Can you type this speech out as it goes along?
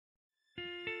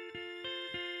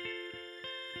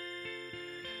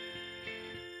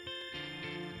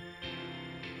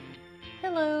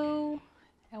Hello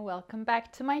and welcome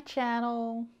back to my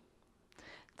channel.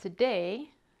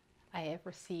 Today I have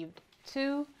received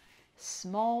two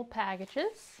small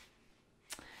packages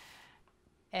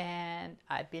and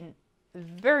I've been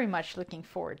very much looking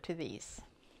forward to these.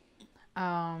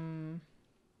 I'm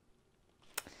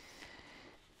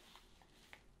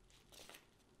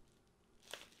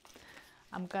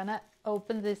gonna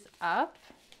open this up.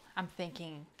 I'm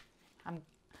thinking,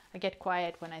 I get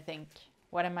quiet when I think,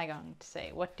 what am I going to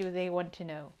say? What do they want to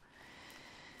know?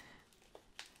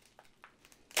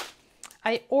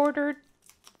 I ordered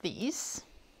these.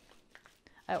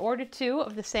 I ordered two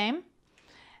of the same.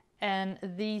 And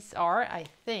these are, I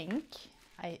think,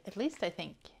 at least I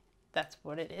think that's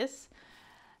what it is,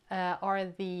 are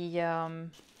the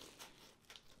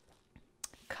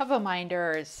cover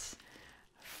minders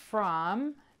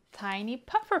from Tiny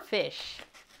Pufferfish.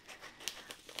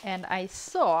 And I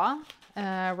saw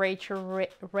Rachel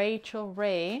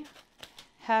Ray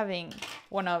having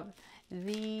one of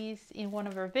these in one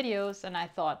of her videos, and I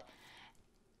thought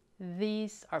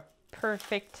these are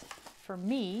perfect for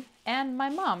me and my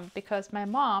mom, because my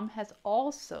mom has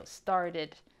also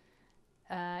started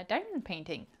diamond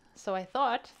painting. So I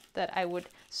thought that I would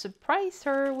surprise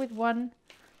her with one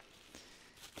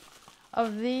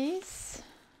of these.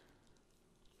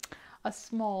 A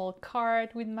small card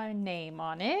with my name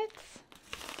on it.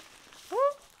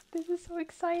 Oh, this is so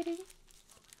exciting.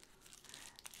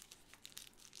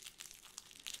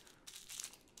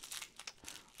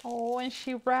 Oh, and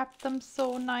she wrapped them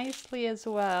so nicely as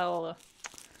well.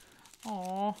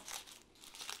 Oh.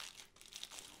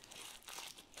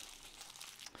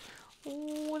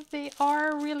 Oh, they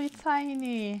are really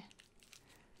tiny.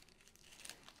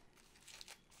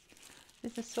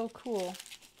 This is so cool.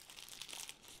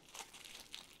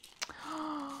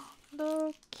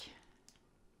 Look.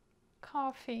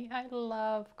 Coffee. I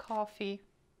love coffee.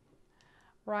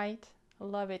 Right? I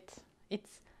love it.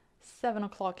 It's 7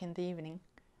 o'clock in the evening.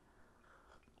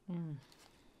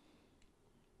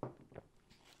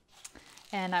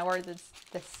 And I ordered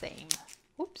the same.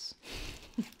 Oops.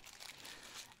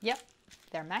 Yep,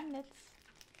 they're magnets.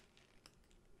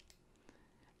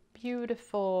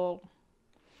 Beautiful.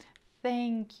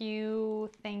 Thank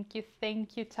you, thank you,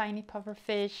 thank you, Tiny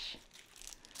Pufferfish.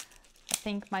 I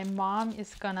think my mom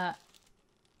is gonna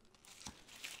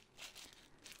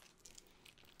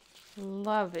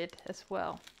love it as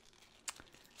well.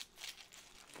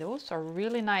 Those are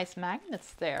really nice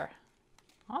magnets there.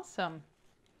 Awesome.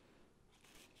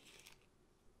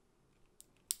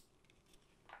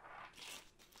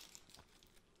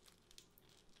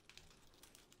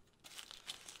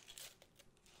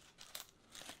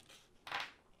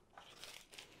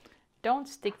 Don't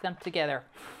stick them together.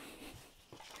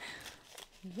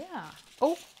 Yeah.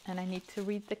 Oh, and I need to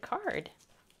read the card.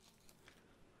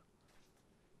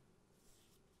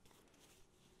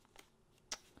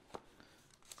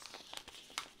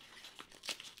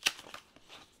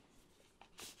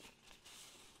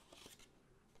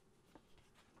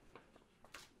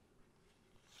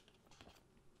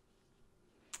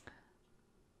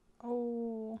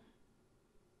 Oh,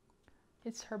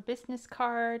 it's her business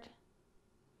card.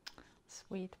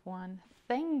 Sweet one.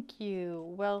 Thank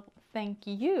you. Well, thank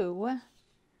you.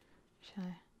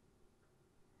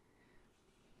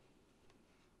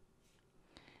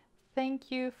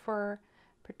 Thank you for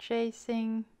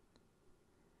purchasing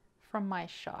from my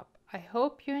shop. I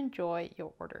hope you enjoy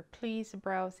your order. Please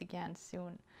browse again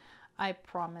soon. I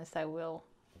promise I will.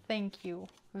 Thank you.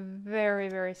 Very,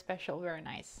 very special. Very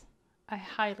nice. I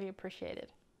highly appreciate it.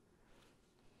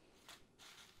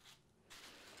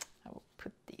 I will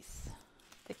put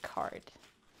the card.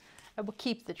 I will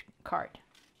keep the card.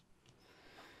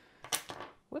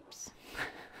 Whoops.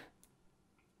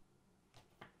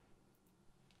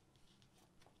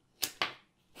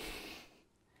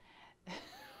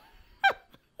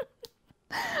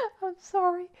 I'm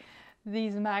sorry.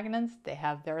 These magnets, they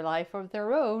have their life of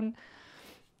their own.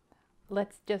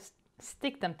 Let's just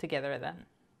stick them together then.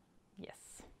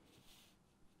 Yes.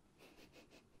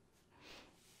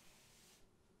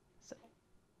 So.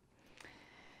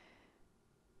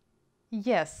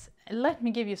 Yes, let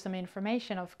me give you some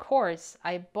information. Of course,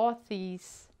 I bought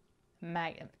these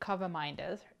cover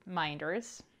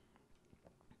minders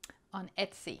on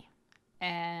Etsy,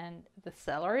 and the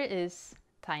seller is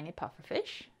Tiny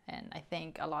Pufferfish, and I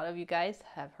think a lot of you guys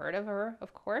have heard of her,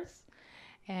 of course.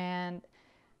 And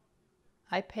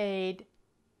I paid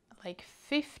like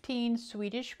 15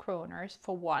 Swedish kroners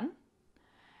for one,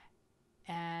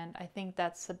 and I think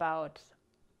that's about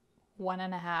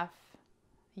 $1.5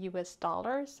 US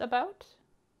about.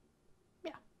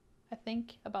 Yeah, I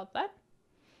think about that.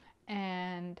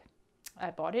 and I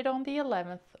bought it on the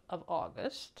 11th of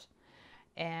August,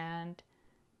 and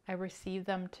I received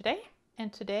them today,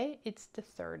 and today it's the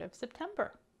 3rd of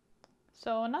September.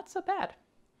 So not so bad.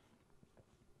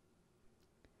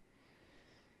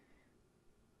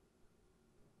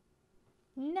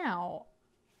 Now,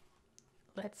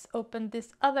 let's open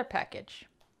this other package.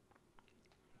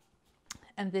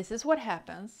 And this is what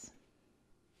happens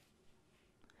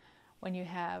when you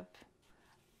have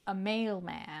a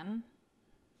mailman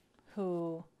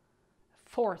who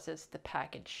forces the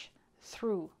package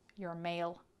through your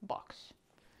mailbox.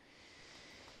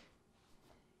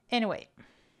 Anyway,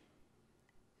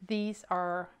 these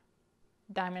are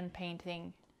diamond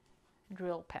painting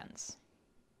drill pens.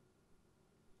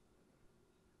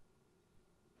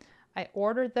 I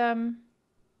ordered them.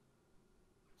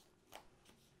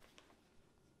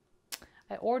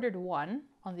 I ordered one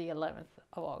on the 11th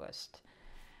of August,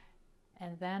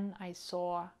 and then I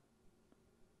saw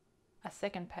a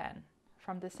second pen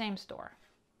from the same store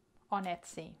on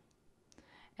Etsy,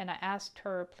 and I asked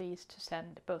her please to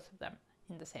send both of them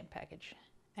in the same package,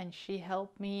 and she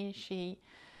helped me. She,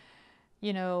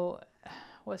 you know,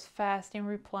 was fast in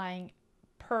replying,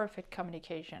 perfect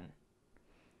communication.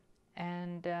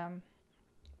 And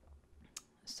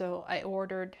so I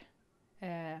ordered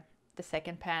the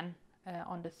second pen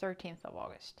on the 13th of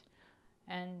August,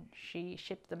 and she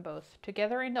shipped them both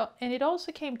together, and it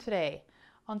also came today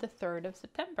on the 3rd of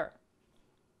September.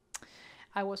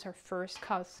 I was her first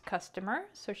customer,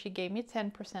 so she gave me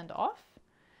 10% off,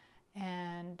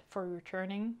 and for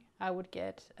returning I would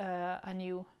get a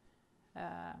new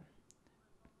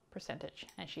percentage,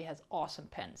 and she has awesome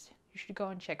pens. You should go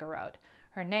and check her out.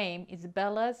 Her name is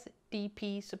Bella's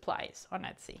DP Supplies on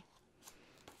Etsy.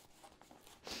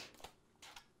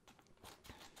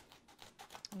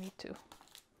 Me too.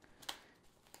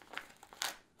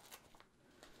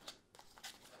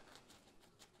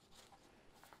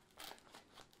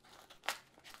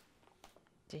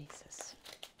 Jesus.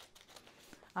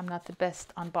 I'm not the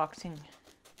best unboxing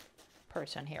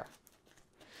person here.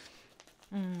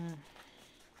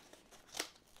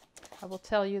 I will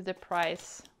tell you the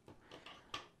price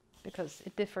because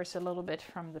it differs a little bit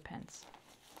from the pens.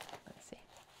 Let's see.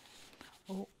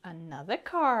 Oh, another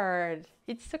card.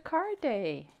 It's the card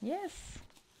day. Yes.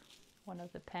 One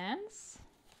of the pens.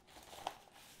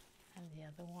 And the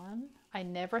other one. I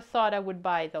never thought I would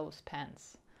buy those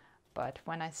pens, but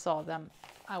when I saw them,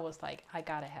 I was like, I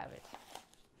gotta have it.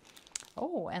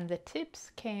 Oh, and the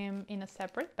tips came in a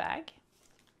separate bag.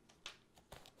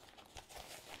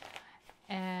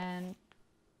 And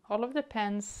all of the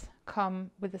pens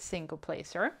come with a single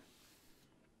placer.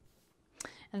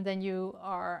 And then you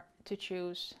are to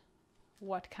choose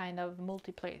what kind of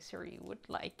multi-placer you would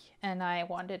like. And I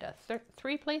wanted a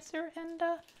 3-placer and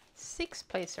a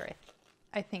 6-placer,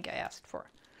 I think I asked for.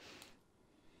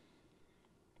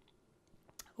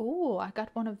 Oh, I got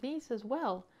one of these as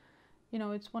well. You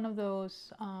know, it's one of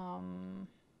those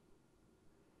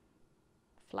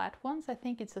flat ones. I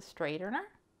think it's a straightener.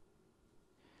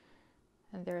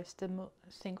 And there's the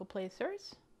single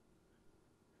placers.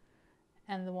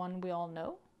 And the one we all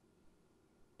know,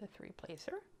 the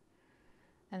 3-placer.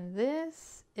 And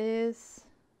this is,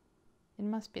 it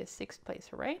must be a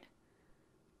 6-placer, right?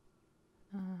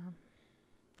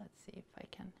 Let's see if I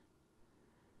can.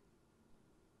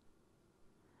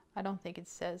 I don't think it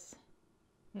says,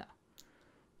 no,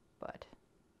 but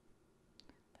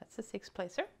that's a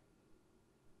 6-placer.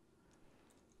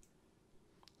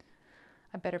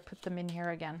 I better put them in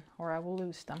here again or I will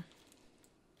lose them.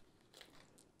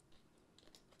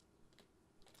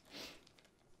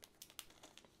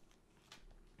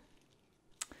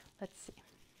 Let's see.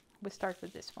 We start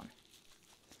with this one.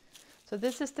 So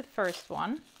this is the first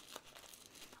one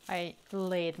I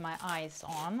laid my eyes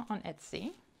on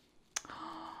Etsy.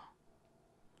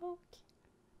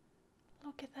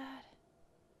 Look at that.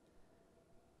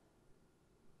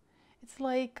 It's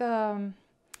like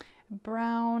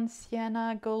brown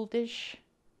sienna goldish,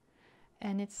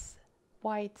 and it's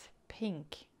white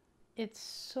pink. It's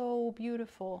so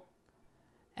beautiful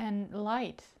and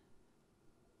light.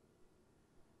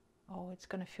 Oh, it's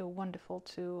gonna feel wonderful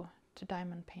to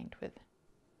diamond paint with.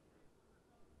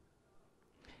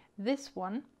 This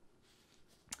one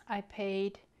I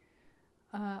paid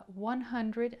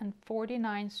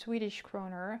 149 Swedish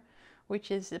kroner,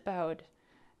 which is about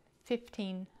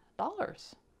 $15.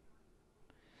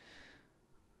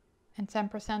 And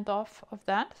 10% off of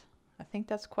that. I think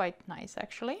that's quite nice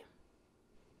actually.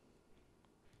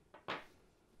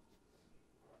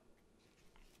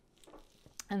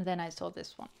 And then I saw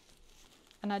this one.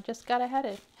 And I just gotta have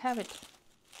it.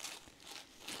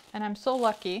 And I'm so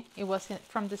lucky it was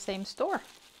from the same store.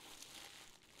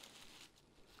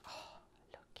 Oh,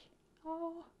 look.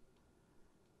 Oh.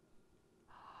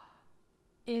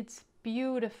 It's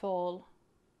beautiful.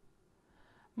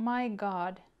 My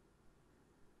God.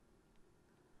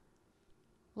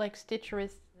 Like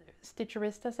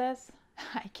Stitcherista says,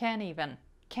 I can't even.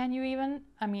 Can you even?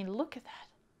 I mean, look at that.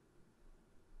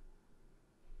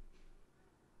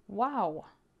 Wow.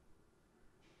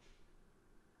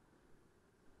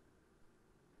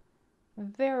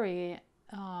 Very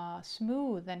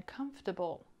smooth and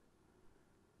comfortable.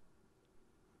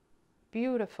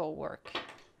 Beautiful work.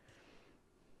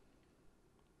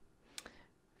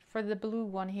 For the blue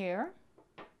one here,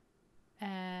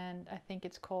 and I think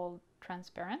it's called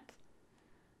transparent,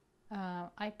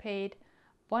 I paid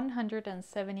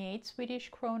 178 Swedish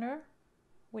kroner,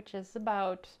 which is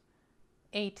about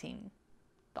 $18.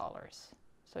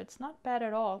 So it's not bad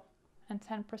at all, and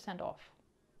 10% off.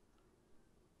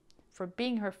 For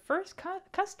being her first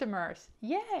customers,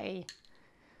 yay!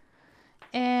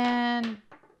 And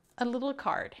a little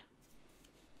card.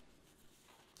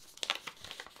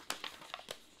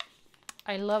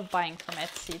 I love buying from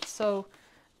Etsy, it's so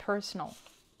personal.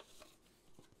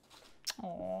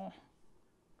 Oh,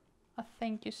 a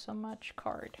thank you so much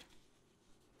card.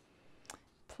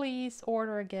 Please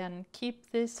order again. Keep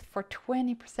this for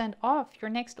 20% off your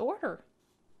next order.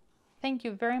 Thank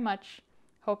you very much.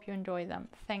 Hope you enjoy them.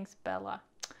 Thanks, Bella.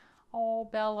 Oh,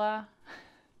 Bella.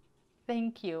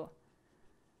 Thank you.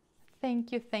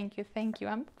 Thank you, thank you, thank you.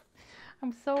 I'm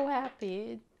so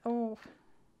happy. Oh,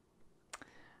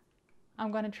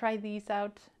 I'm gonna try these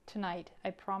out tonight, I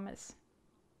promise.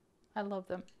 I love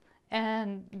them.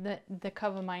 And the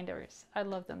cover minders, I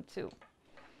love them too.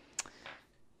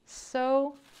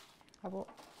 So I will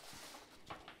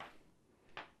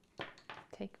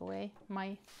take away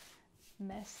my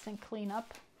mess and clean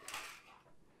up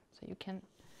so you can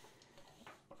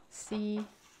see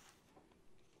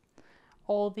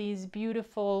all these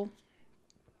beautiful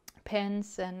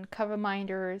pens and cover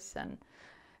minders and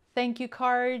thank you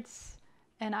cards,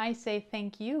 and I say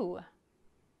thank you.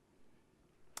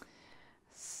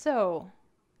 So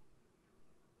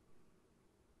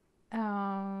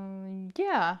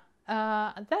yeah,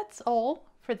 that's all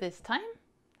for this time.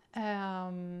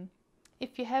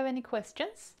 If you have any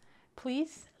questions,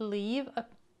 please leave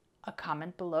a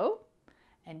comment below,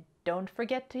 and don't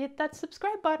forget to hit that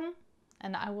subscribe button,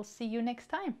 and I will see you next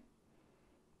time.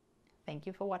 Thank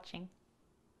you for watching.